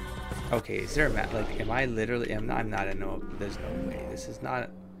 Okay, is there a map? Like, am I literally? I'm not a no. There's no way. This is not.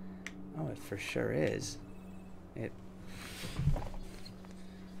 Oh, it for sure is. It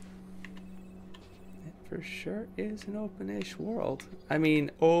for sure is an open-ish world. I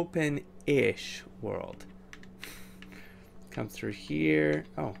mean, open-ish world. Come through here.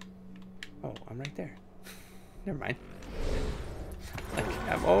 Oh, I'm right there. Never mind. Like,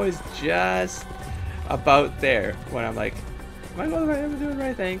 I'm always just about there when I'm like. Am I doing the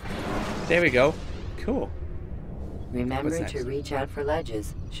right thing? There we go. Cool. Remember to reach out for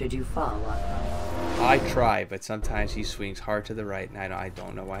ledges should you fall on them. I try, but sometimes he swings hard to the right, and I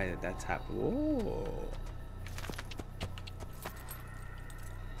don't know why that's happened. Whoa.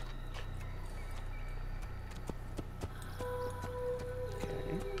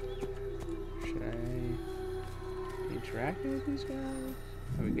 Okay. Should I be interacting with these guys?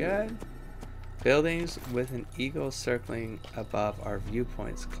 Are we good? Buildings with an eagle circling above our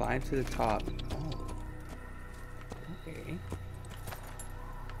viewpoints. Climb to the top. Oh. Okay.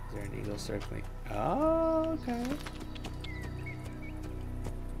 Is there an eagle circling? Oh, okay.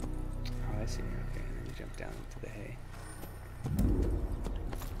 Oh, I see. Okay, let me jump down into the hay.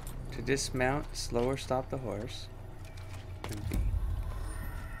 To dismount, slow or stop the horse. And B.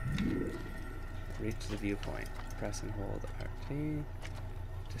 Reach the viewpoint. Press and hold RT.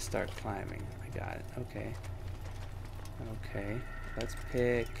 To start climbing. I got it. Okay. Okay. Let's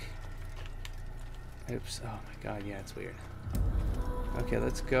pick. Oops. Oh my god, yeah, it's weird. Okay,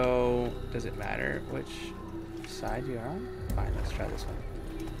 let's go. Does it matter which side you're on? Fine, let's try this one.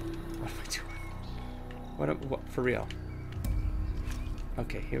 What am I doing? What for real?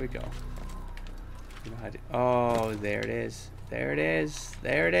 Okay, here we go. You know how to. Oh, there it is. There it is.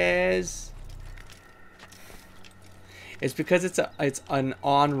 There it is. It's because it's an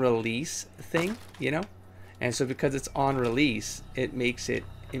on release thing, you know, and so because it's on release, it makes it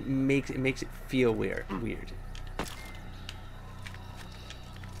feel weird.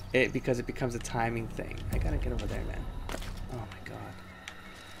 Because it becomes a timing thing. I gotta get over there, man. Oh my god.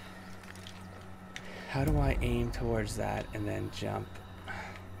 How do I aim towards that and then jump?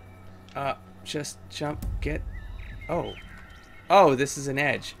 Just jump. Get. Oh, this is an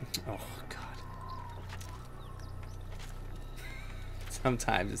edge. Oh god.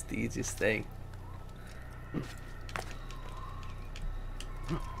 Sometimes it's the easiest thing.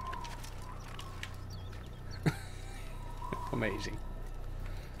 Amazing.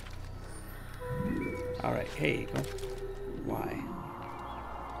 Alright, here you go. Why?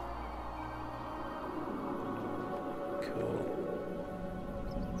 Cool.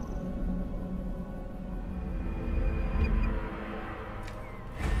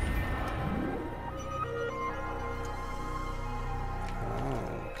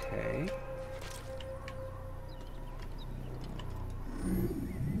 Okay.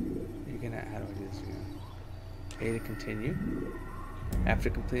 You're gonna, how do I do this again? A to continue. After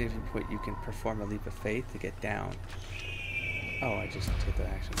completing a viewpoint, you can perform a leap of faith to get down. Oh, I just took the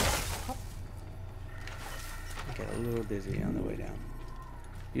action. I get a little dizzy on the way down.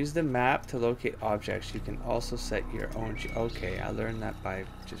 Use the map to locate objects. You can also set your own. Okay, I learned that by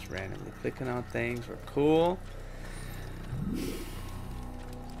just randomly clicking on things. We're cool.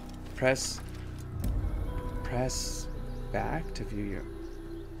 Press back to view your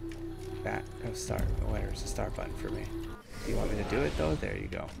back. Oh, start. Where's the start button for me? Do you want me to do it though? There you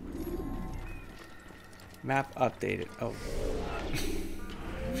go. Map updated. Oh.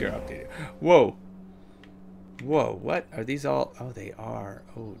 If you're updated. Whoa. Whoa, what? Are these all? Oh, they are.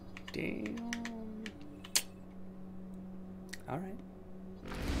 Oh, damn. Alright.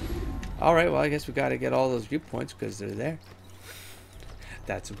 Alright, well, I guess we gotta get all those viewpoints because they're there.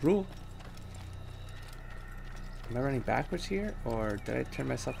 That's a rule. Am I running backwards here? Or did I turn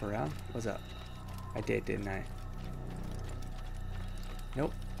myself around? What's up? I did, didn't I?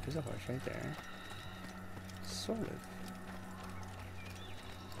 Nope. There's a horse right there. Sort of.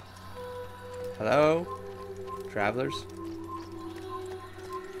 Hello? Travelers?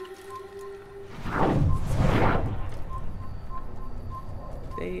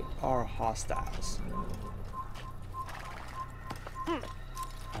 They are hostiles.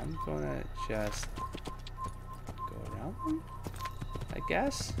 I'm gonna just go around them, I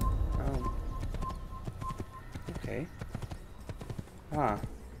guess. Okay. Huh.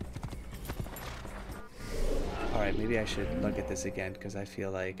 Alright, maybe I should look at this again because I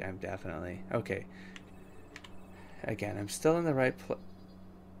feel like I'm definitely... Okay. Again, I'm still in the right place.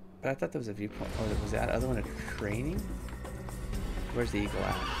 But I thought there was a viewpoint. Oh, was that other one a training? Where's the eagle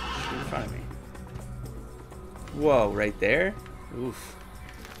at? Just in front of me. Whoa, right there? Oof.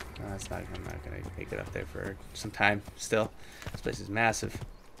 No, that's not. I'm not gonna make it up there for some time. Still, this place is massive.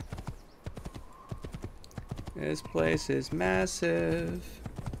 This place is massive.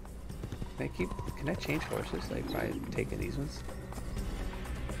 Can I change horses like by taking these ones?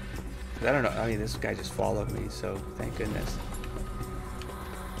 I don't know. I mean, this guy just followed me, so thank goodness.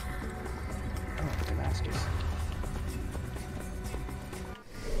 Oh, Damascus.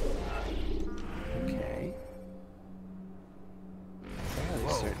 Okay. I'm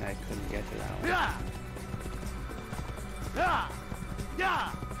fairly certain I couldn't get to that one.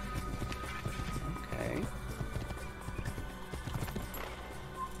 Okay.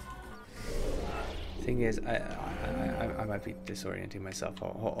 Thing is, I might be disorienting myself.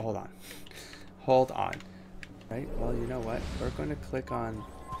 Hold on. Hold on. Right? Well, you know what? We're going to click on...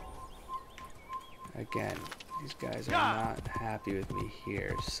 Again, these guys are not happy with me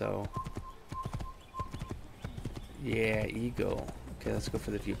here, so... Yeah, eagle. Okay, let's go for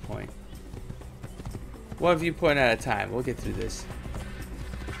the viewpoint. One viewpoint at a time. We'll get through this.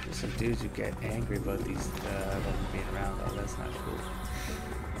 There's some dudes who get angry about these, about them being around. Oh, that's not cool.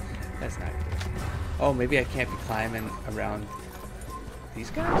 That's not good. Oh, maybe I can't be climbing around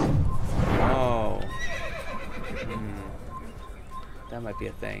these guys? Oh. That might be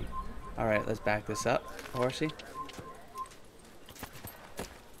a thing. Alright, let's back this up, horsey.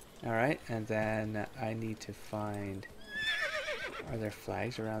 Alright, and then I need to find... Are there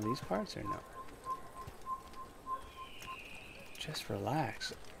flags around these parts or no? Just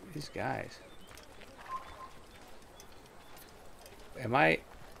relax. These guys. Am I...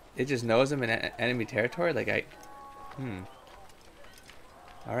 It just knows I'm in enemy territory? Like I...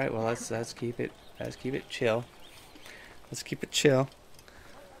 Alright, well let's keep it chill. Let's keep it chill.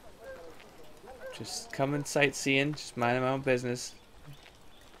 Just coming sightseeing, just minding my own business.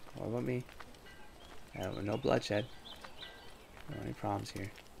 What about me? I don't want no bloodshed. I don't want any problems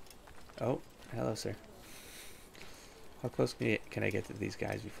here. Oh, hello sir. How close can I get to these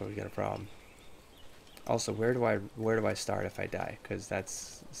guys before we get a problem? Also, where do I start if I die? Because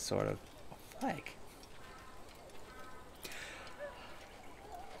that's sort of like...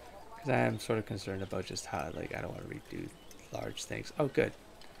 Because I am sort of concerned about just how, like, I don't want to redo large things. Oh, good.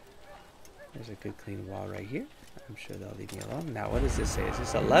 There's a good clean wall right here. I'm sure they'll leave me alone. Now, what does this say? Is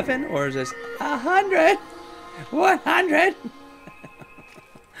this 11 or is this 100? 100?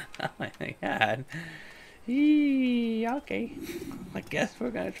 Oh my god. Okay. I guess we're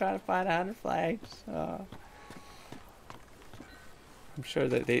gonna try to find 100 flags. I'm sure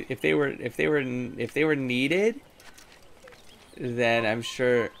that if they were needed, then I'm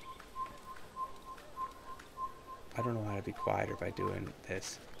sure... I don't know how to be quieter by doing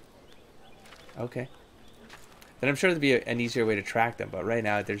this. Okay. Then I'm sure there'd be an easier way to track them, but right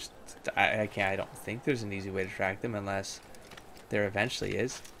now there's... I don't think there's an easy way to track them unless there eventually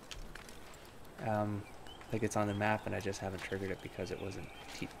is. Like it's on the map and I just haven't triggered it because it wasn't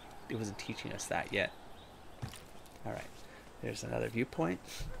teaching us that yet. Alright. There's another viewpoint.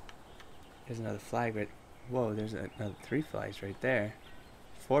 There's another flag right... Whoa, there's another 3 flags right there.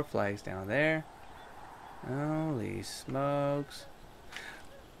 4 flags down there. Holy smokes.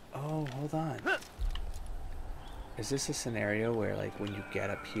 Oh, hold on. Is this a scenario where, like, when you get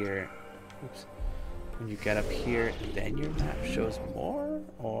up here... Oops. When you get up here, then your map shows more?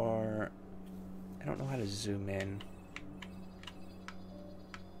 Or... I don't know how to zoom in.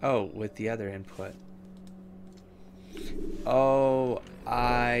 Oh, with the other input. Oh,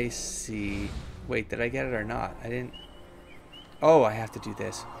 I see. Wait, did I get it or not? I didn't... Oh, I have to do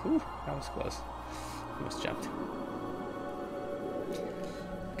this. Whew, that was close. Almost jumped.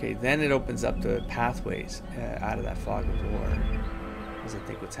 Okay, then it opens up the pathways out of that fog of war. Because I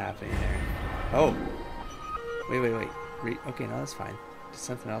think what's happening there. Oh! Wait. Okay, no, that's fine. Did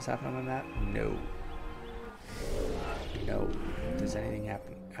something else happen on the map? No. No. Does anything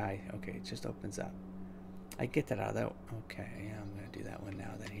happen? Okay, it just opens up. I get that out of that. Okay, yeah, I'm going to do that one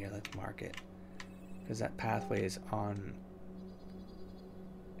now. Then here, let's mark it. Because that pathway is on...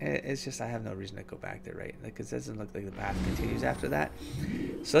 It's just I have no reason to go back there, right? Because it doesn't look like the path continues after that.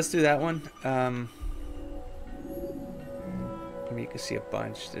 So let's do that one. I mean, you can see a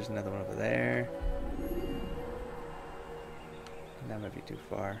bunch. There's another one over there. That might be too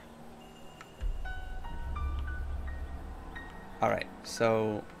far. Alright,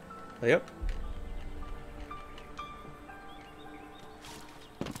 so... Yep.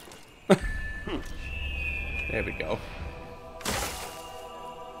 There we go.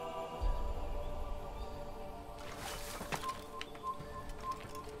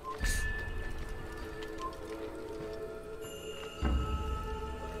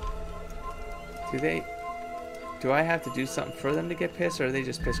 Do I have to do something for them to get pissed, or are they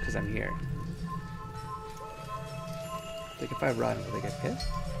just pissed because I'm here? Like if I run, will they get pissed?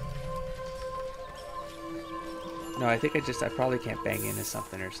 No, I think I probably can't bang into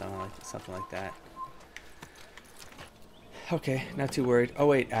something or something like that. Okay, not too worried. Oh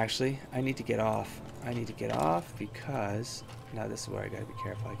wait, actually, I need to get off. I need to get off because now this is where I gotta be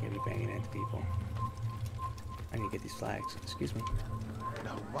careful. I can't be banging into people. I need to get these flags. Excuse me.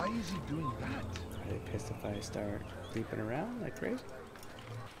 Now, why is he doing that? Are they pissed if I start leaping around like crazy?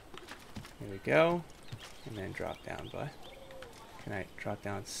 Here we go. And then drop down, bud. Can I drop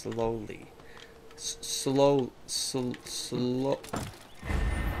down slowly? Slowly.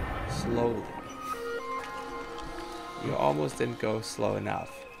 You almost didn't go slow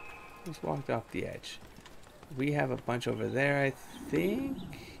enough. Just walked off the edge. We have a bunch over there, I think.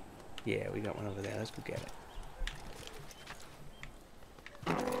 Yeah, we got one over there. Let's go get it.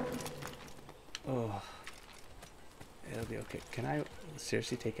 Oh, it'll be okay. Can I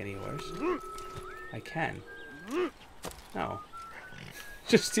seriously take any worse? I can. No.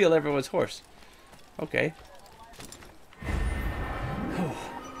 Just steal everyone's horse. Okay. Oh,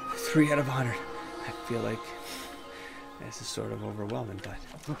 3 out of 100. I feel like this is sort of overwhelming, but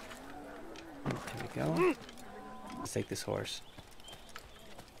there we go. Let's take this horse.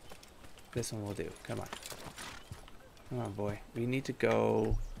 This one will do. Come on. Come on, boy. We need to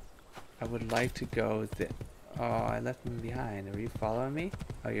go... I would like to go... Oh, I left him behind. Are you following me?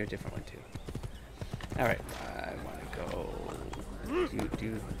 Oh, you're a different one, too. Alright. I want to go... Do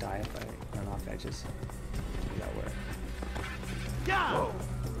you die if I run off edges? Does that work? Whoa.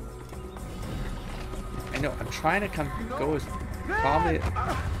 I know. I'm trying to go as calmly...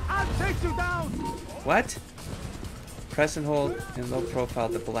 I'll take you down! What? Press and hold in low profile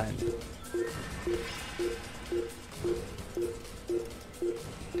to blend.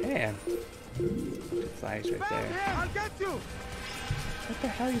 Damn. 2 flags right there. I'll get you. What the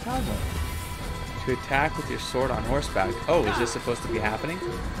hell are you talking about? To attack with your sword on horseback. Oh, is this supposed to be happening?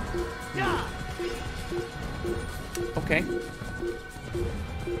 Okay.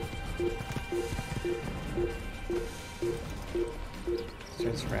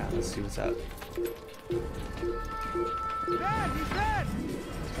 Turns around. Let's see what's up. Dad, he's dead.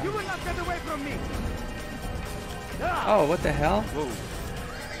 You will not get away from me. Oh, what the hell? Whoa.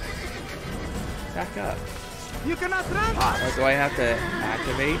 Back up. You cannot run. Or do I have to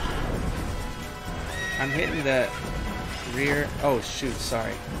activate? I'm hitting the rear. Oh shoot!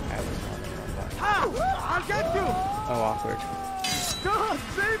 Sorry, I was on the wrong button. I'll get you. Oh, awkward. God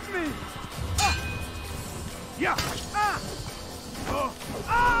save me. Yeah.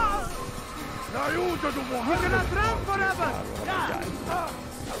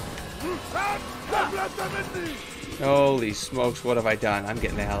 Holy smokes, what have I done? I'm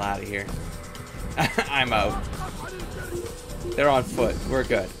getting the hell out of here. I'm out. They're on foot. We're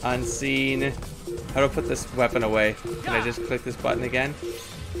good. Unseen. How do I put this weapon away? Can I just click this button again?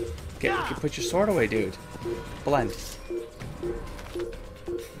 Put your sword away, dude. Blend.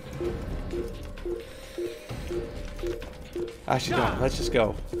 Actually, don't. Let's just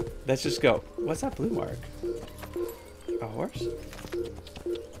go. Let's just go. What's that blue mark? A horse?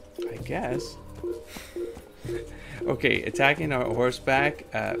 I guess. Okay, attacking a horseback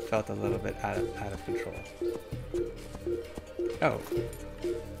felt a little bit out of control. Oh.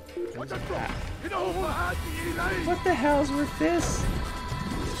 What the hell's with this?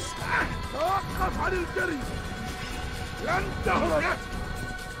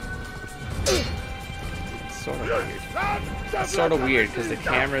 It's sort of weird. It's sort of weird because the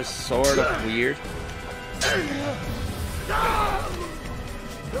camera's sort of weird.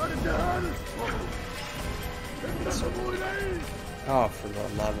 Oh, for the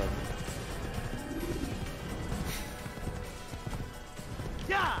love of...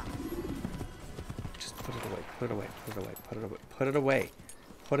 Just put it away, put it away, put it away, put it away, put it away.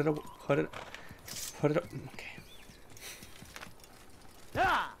 Put it away, put it okay.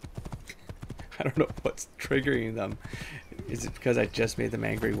 I don't know what's triggering them. Is it because I just made them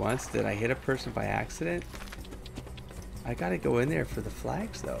angry once? Did I hit a person by accident? I gotta go in there for the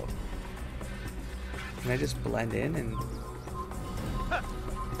flags though. Can I just blend in and...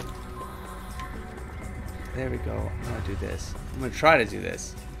 There we go. I'm gonna do this. I'm gonna try to do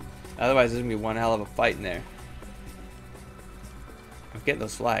this. Otherwise there's gonna be one hell of a fight in there. I'm getting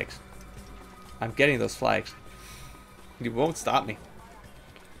those flags. I'm getting those flags. You won't stop me.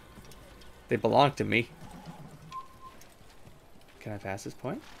 They belong to me. Can I pass this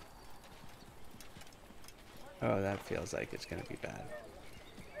point? Oh, that feels like it's gonna be bad.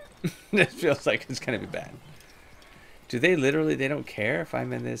 It feels like it's gonna be bad. Do they literally, they don't care if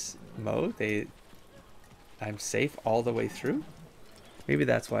I'm in this mode? I'm safe all the way through? Maybe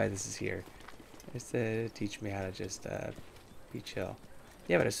that's why this is here. It's to teach me how to just be chill.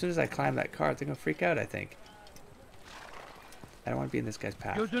 Yeah, but as soon as I climb that car, they're gonna freak out, I think. I don't want to be in this guy's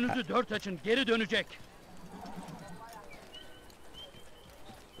path. Gözünüzü dört açın, geri dönecek.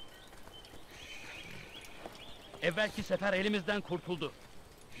 Evvelki sefer elimizden kurtuldu.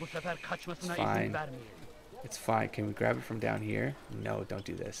 Bu sefer kaçmasına izin vermeyelim. It's fine. Can we grab it from down here? No, don't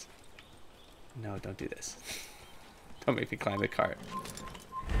do this. No, don't do this. Don't make me climb the cart.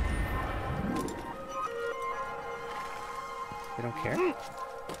 They don't care?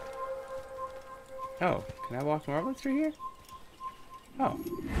 Oh, can I walk normally through here? Oh.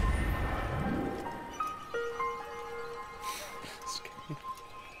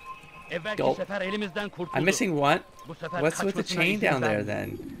 Gulp. I'm missing one. What's with the chain down there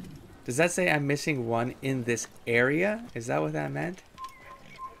then? Does that say I'm missing one in this area? Is that what that meant?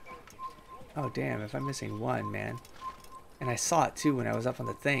 Oh damn, if I'm missing one, man. And I saw it too when I was up on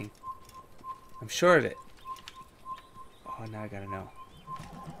the thing. I'm sure of it. Oh, now I gotta know.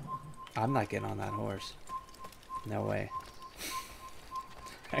 I'm not getting on that horse. No way.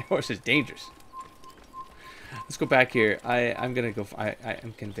 That horse is dangerous. Let's go back here. I'm gonna go. I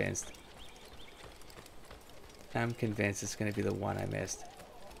am convinced. I'm convinced it's gonna be the one I missed.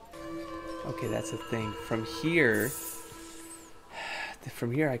 Okay, that's the thing. From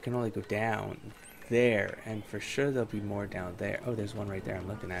here I can only go down there, and for sure there'll be more down there. Oh, there's one right there. I'm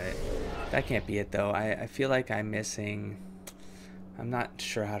looking at it. That can't be it though. I feel like I'm missing. I'm not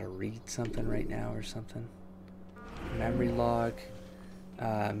sure how to read something right now or something. Memory log,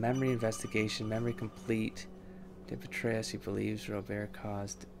 memory investigation, memory complete. Demetreus, he believes Robert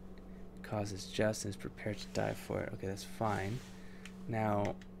causes just and is prepared to die for it. Okay, that's fine.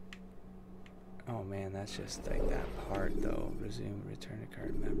 Now, oh man, that's just like that part though. Resume, return to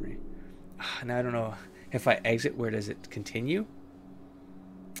current memory. Now I don't know if I exit, where does it continue?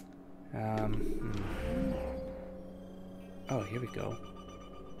 Oh, here we go.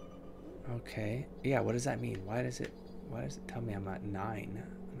 Okay. Yeah, what does that mean? Why does it tell me I'm at 9?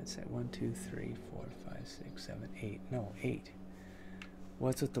 Let's say 1, 2, 3, 4, 5, 6, 7, 8. No, 8.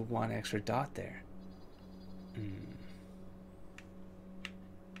 What's with the one extra dot there? Wait,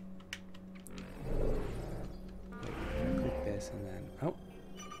 I click this and then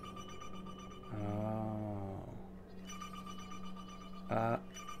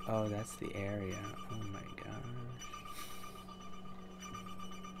oh, that's the area. Oh my gosh.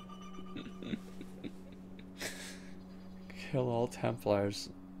 Kill all Templars.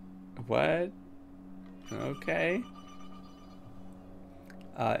 What? Okay.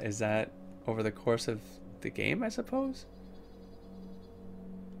 Is that over the course of the game, I suppose?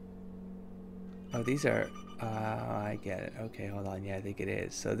 Oh, these are... I get it. Okay, hold on. Yeah, I think it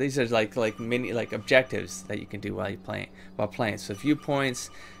is. So these are like mini objectives that you can do while playing. So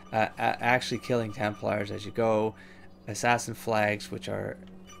viewpoints, actually killing Templars as you go, assassin flags, which are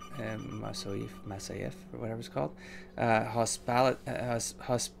Masayif or whatever it's called, hospitaller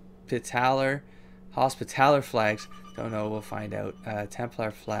flags. Don't know. We'll find out. Templar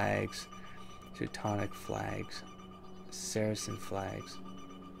flags, Teutonic flags, Saracen flags,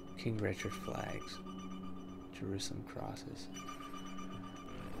 King Richard flags, Jerusalem crosses.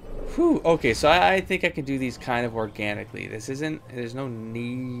 Whew. Okay, so I think I can do these kind of organically. There's no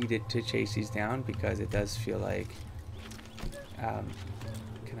need to chase these down because it does feel like, can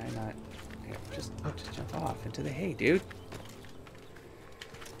I not, here, just jump off into the hay, dude.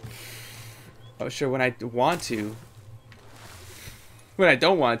 Oh, sure, when I want to, when I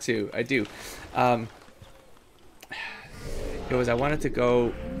don't want to, I do. It was, I wanted to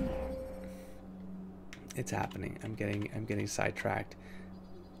go, it's happening. I'm getting sidetracked.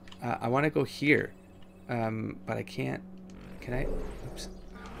 I want to go here, but I can't. Can I? Oops.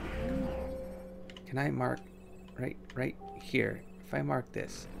 Can I mark right here? If I mark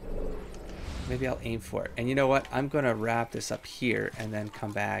this, maybe I'll aim for it. And you know what? I'm gonna wrap this up here and then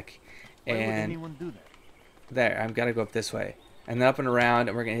come back. And why would anyone do that? There, I've got to go up this way and then up and around,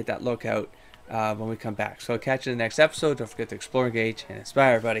 and we're gonna hit that lookout when we come back. So I'll catch you in the next episode. Don't forget to explore, engage, and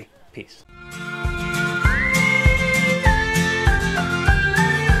inspire, everybody. Peace.